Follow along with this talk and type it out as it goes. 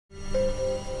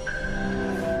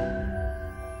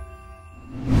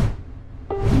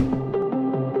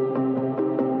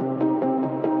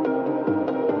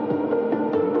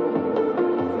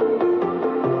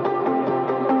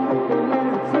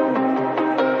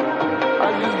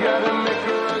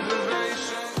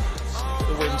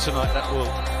tonight, that will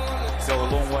go a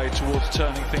long way towards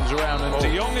turning things around. And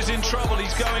De Jong is in trouble.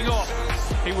 He's going off.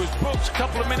 He was booked a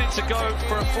couple of minutes ago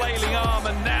for a flailing arm,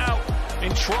 and now,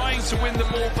 in trying to win the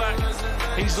ball back,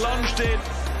 he's lunged in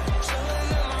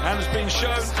and has been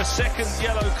shown a second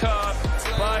yellow card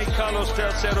by Carlos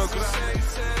Tercero.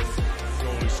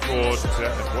 Goal he scored.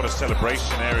 What a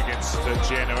celebration there against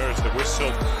Genoa as the whistle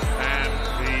and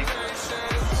the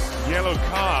yellow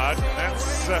card.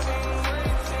 That's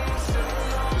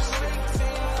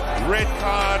red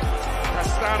card.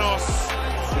 Castanos,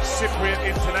 the Cypriot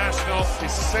international,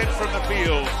 is sent from the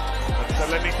field. And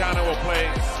Salernitana will play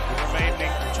the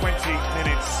remaining 20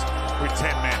 minutes with 10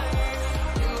 men.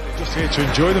 Just here to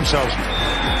enjoy themselves.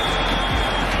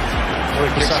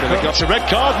 Got a red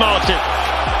card, Martin.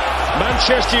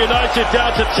 Manchester United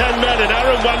down to 10 men, and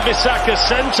Aaron Wan-Bissaka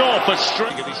sent off a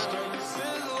straight.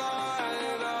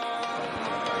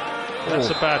 That's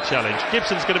a bad challenge.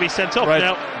 Gibson's going to be sent off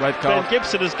now. Ben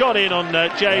Gibson has gone in on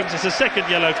James. It's a second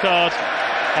yellow card,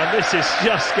 and this is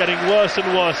just getting worse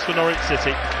and worse for Norwich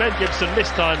City. Ben Gibson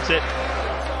mistimes it.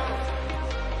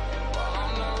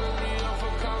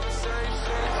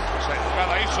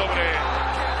 Ahí sobre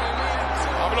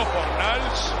Pablo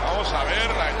Fornals. Vamos a ver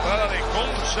la entrada de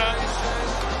Concha.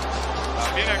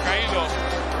 También ha caído.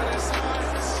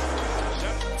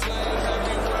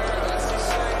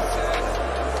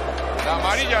 La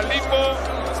amarilla al limbo.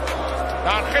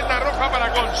 Tarjeta roja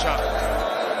para Concha.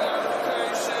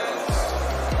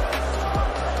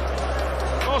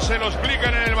 No se lo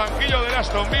explican en el banquillo del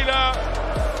Aston Villa.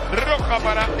 Roja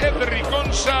para Edri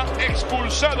Konsa,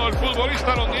 expulsado el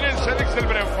futbolista londinense del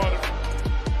Brentford.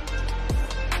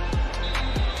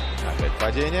 Опять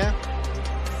падение.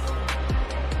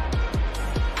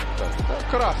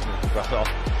 Красный показал.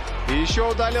 И еще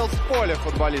удалил с поля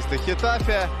футболиста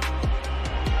Хетафе.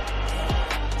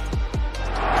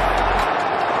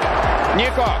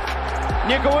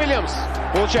 Нико Уильямс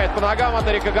получает по ногам от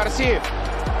Эрика Гарсии.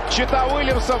 Чита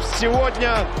Уильямсов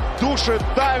сегодня душит,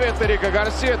 давит Эрика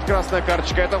Гарсия. Это красная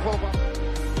карточка, это фол.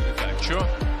 Передачу.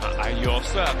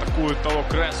 Айоса атакует того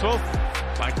Кресвелл.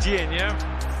 Падение.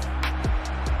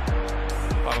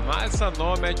 Парнайса,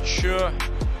 но мяч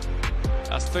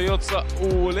остается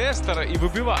у Лестера и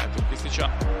выбивает. Если что,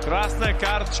 красная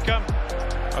карточка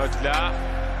для...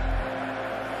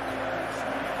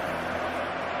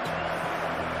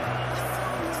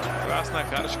 Красная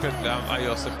карточка для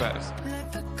Айоса Переса.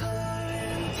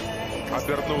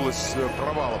 Обернулась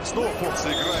провалом. Снова Фокс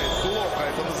играет плохо.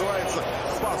 Это называется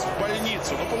пас в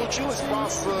больницу. Но получилось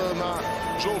пас на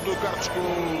желтую карточку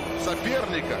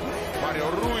соперника. Марио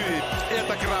Руи.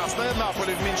 Это красная.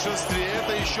 Наполи в меньшинстве.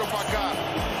 Это еще пока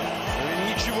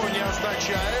ничего не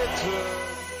означает.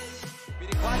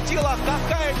 Перехватила.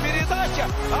 Какая передача!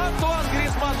 Антуан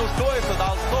Гризман. Ну что это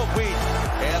должно быть?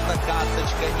 Это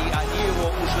карточка. И они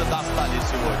его уже достали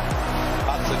сегодня.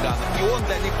 От цыганов. И он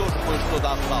для них тоже кое-что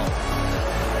достал.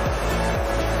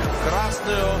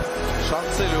 Красную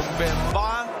Шанцелю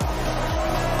Бемба.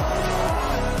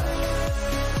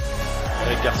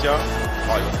 Eric Garcia,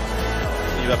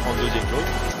 il va prendre deuxième jaune.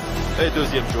 Et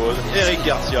deuxième jaune, Eric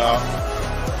Garcia,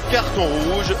 carton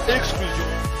rouge, exclusion.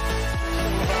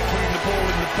 Putting the ball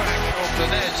in the back of the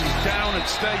net. He's down and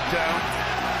stayed down.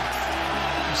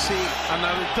 You see, and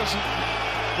now it doesn't.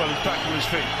 Well, he's back to his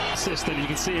feet. System, you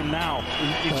can see him now.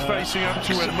 He's facing up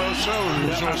to Hermoso,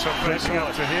 who's also facing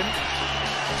up to him.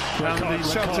 And the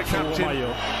Celtic captain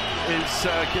is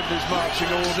giving his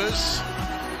marching orders.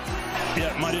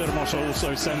 Yeah, Mario Hermoso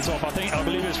also sent off. I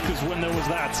believe it's because when there was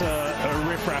that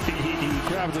riff-raff, he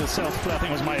grabbed the Celtic player, I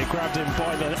think it was Mario, grabbed him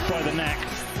by the neck.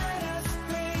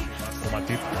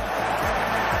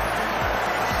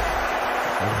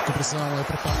 A recuperação é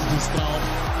por parte do Stroud.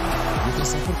 E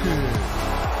atenção porque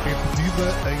é pedida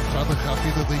a entrada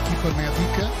rápida da equipa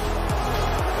médica.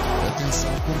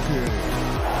 Atenção porque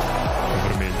É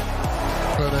vermelho.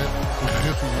 para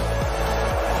Rafinha.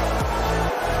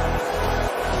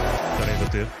 Querem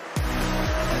bater.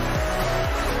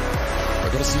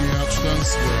 Agora sim à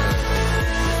distância.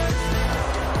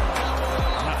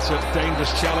 That's a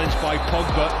dangerous challenge by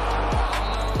Pogba.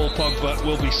 Paul Pogba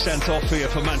will be sent off here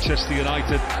for Manchester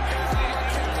United.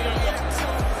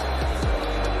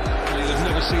 They've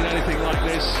never seen anything like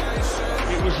this.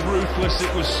 It was ruthless,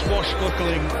 it was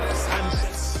swashbuckling. And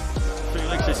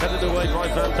Felix is headed away by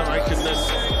Van Dijk, and then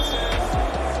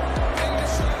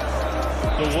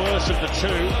the worst of the two.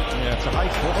 Yeah, it's a high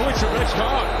foot. Oh, it's a red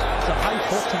card. It's a high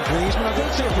foot from Griezmann. I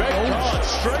don't see a Red card,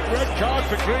 straight red card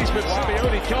for Griezmann.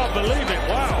 Simeone can't believe it.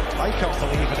 Wow. I can't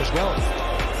believe it as well.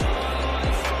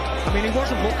 I mean, he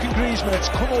wasn't looking, Griezmann. It's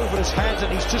come over his head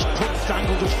and he's just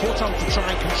dangled his foot out to try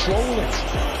and control it.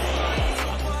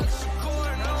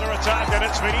 Under attack, and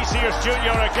it's Vinicius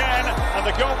Junior again, and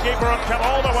the goalkeeper will come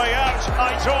all the way out,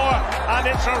 Aitor, and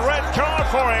it's a red card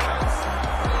for him.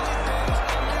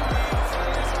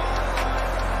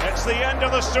 It's the end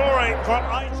of the story for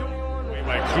Aitor.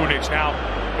 Krunic now.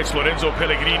 It's Lorenzo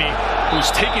Pellegrini who's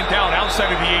taken down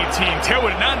outside of the 18. Theo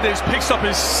Hernandez picks up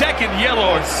his second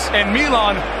yellow, and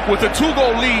Milan, with a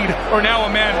 2-goal lead, are now a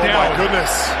man down. Oh my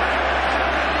goodness.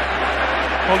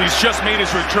 Well, he's just made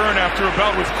his return after a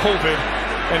bout with COVID,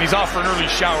 and he's off for an early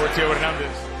shower, Theo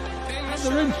Hernandez. And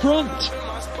they're in front.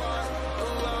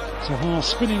 Zaha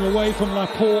spinning away from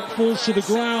Laporte, falls to the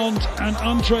ground, and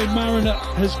Andre Mariner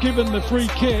has given the free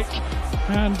kick.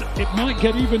 And it might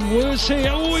get even worse here.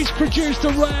 Oh, he's produced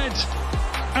a red.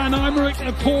 And Aymeric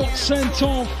Laporte sent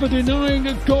off for denying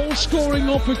a goal-scoring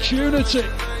opportunity.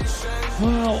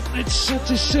 Well, it's a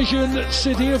decision that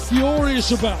City are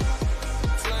furious about.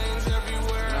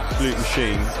 Absolute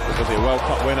machine. Was he a World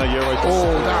Cup winner? Euros.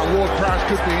 Oh, now Ward-Prowse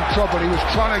could be in trouble. He was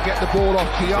trying to get the ball off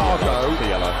Thiago.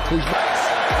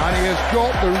 And he has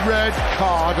got the red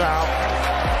card out.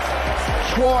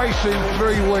 Twice in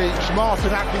 3 weeks,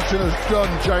 Martin Atkinson has done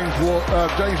James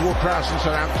Ward-Prowse in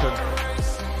Southampton.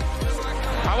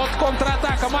 А вот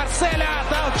контратака Марселя,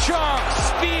 толчок в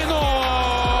спину.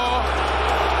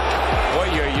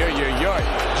 Ой-ой-ой-ой-ой.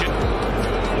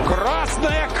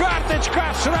 Красная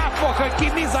карточка, штраф по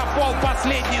Хакими за фол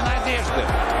последней надежды.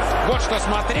 Вот что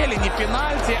смотрели, не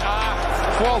пенальти, а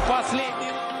фол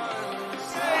последний.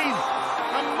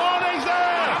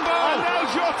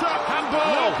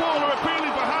 Liverpool are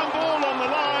appealing for handball on the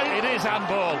line. It is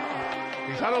handball.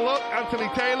 He's had a look, Anthony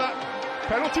Taylor.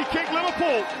 Penalty kick,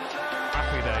 Liverpool.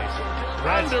 Happy days.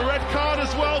 And a red card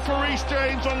as well for Reece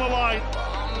James on the line.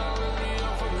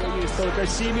 Есть только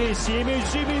Симей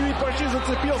ведь почти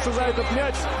зацепился за этот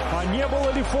мяч. А не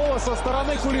было ли фола со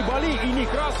стороны Кулибали? И не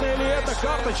красная ли это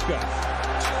карточка?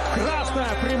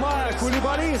 Красная прямая,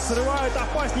 Кулибали срывает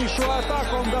опаснейшую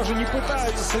атаку. Он даже не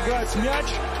пытается сыграть мяч.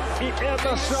 И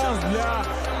это шанс для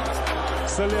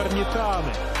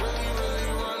Salernitana.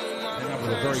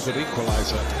 A very good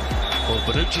equaliser. Well,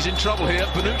 Bonucci's in trouble here.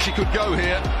 Bonucci could go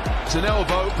here. It's an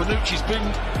elbow. Bonucci's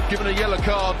been given a yellow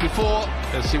card before.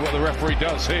 Let's see what the referee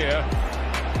does here.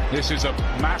 This is a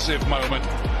massive moment.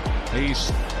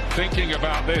 He's thinking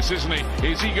about this, isn't he?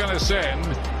 Is he going to send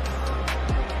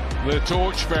the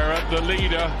torchbearer, the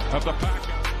leader of the pack?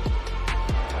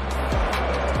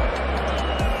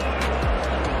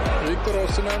 Виктор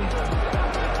Осимен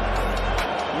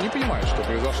не понимает, что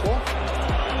произошло,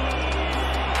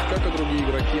 как и другие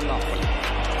игроки Наполи.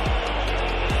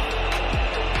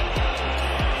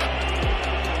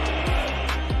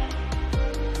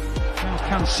 Now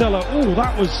Cancelo, oh,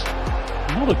 that was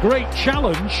not a great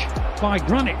challenge by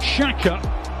Granit Xhaka.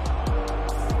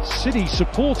 City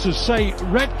supporters say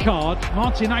red card.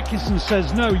 Martin Atkinson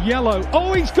says no, yellow.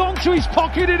 Oh, he's gone to his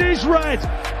pocket, it is red.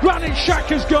 Granit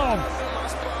Xhaka's gone.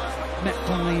 Met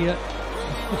by the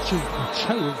foot of the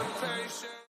toe